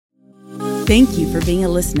Thank you for being a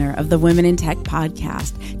listener of the Women in Tech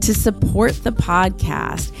podcast. To support the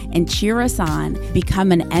podcast and cheer us on,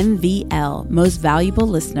 become an MVL, Most Valuable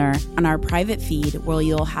Listener, on our private feed where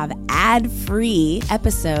you'll have ad-free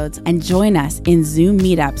episodes and join us in Zoom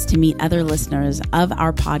meetups to meet other listeners of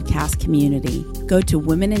our podcast community. Go to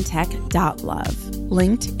womenintech.love,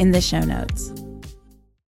 linked in the show notes.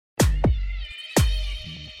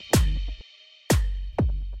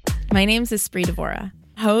 My name's Espree Devora,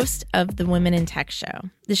 host of the Women in Tech Show.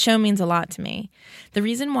 The show means a lot to me. The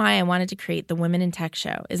reason why I wanted to create the Women in Tech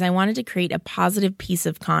Show is I wanted to create a positive piece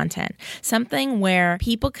of content, something where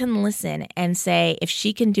people can listen and say, if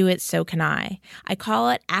she can do it, so can I. I call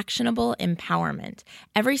it actionable empowerment.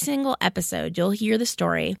 Every single episode, you'll hear the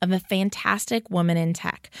story of a fantastic woman in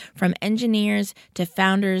tech, from engineers to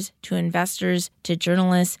founders to investors to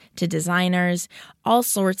journalists to designers, all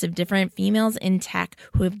sorts of different females in tech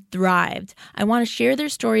who have thrived. I want to share their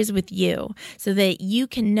stories with you so that you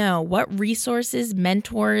can know what resources,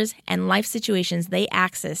 mentors, and life situations they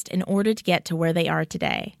accessed in order to get to where they are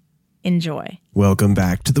today. Enjoy. Welcome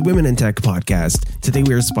back to the Women in Tech podcast. Today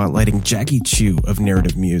we are spotlighting Jackie Chu of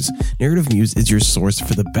Narrative Muse. Narrative Muse is your source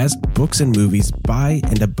for the best books and movies by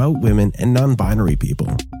and about women and non-binary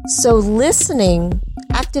people. So listening,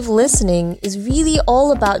 active listening, is really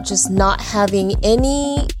all about just not having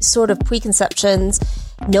any sort of preconceptions,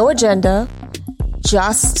 no agenda,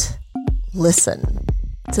 just listen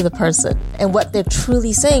to the person and what they're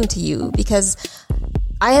truly saying to you. Because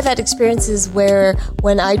I have had experiences where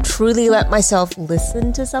when I truly let myself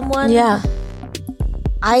listen to someone,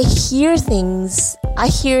 I hear things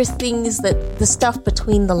that the stuff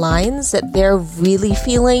between the lines that they're really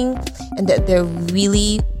feeling and that they're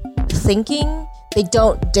really thinking, they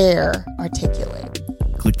don't dare articulate.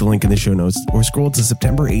 Click the link in the show notes or scroll to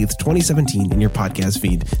September 8th, 2017 in your podcast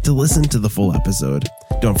feed to listen to the full episode.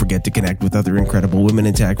 Don't forget to connect with other incredible women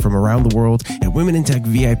in tech from around the world at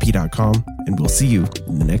womenintechvip.com, and we'll see you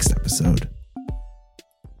in the next episode.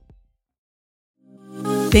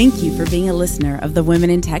 Thank you for being a listener of the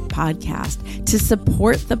Women in Tech podcast. To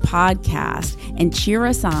support the podcast and cheer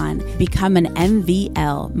us on, become an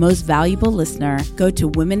MVL, Most Valuable Listener. Go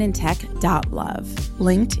to womenintech.love,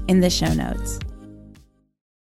 linked in the show notes.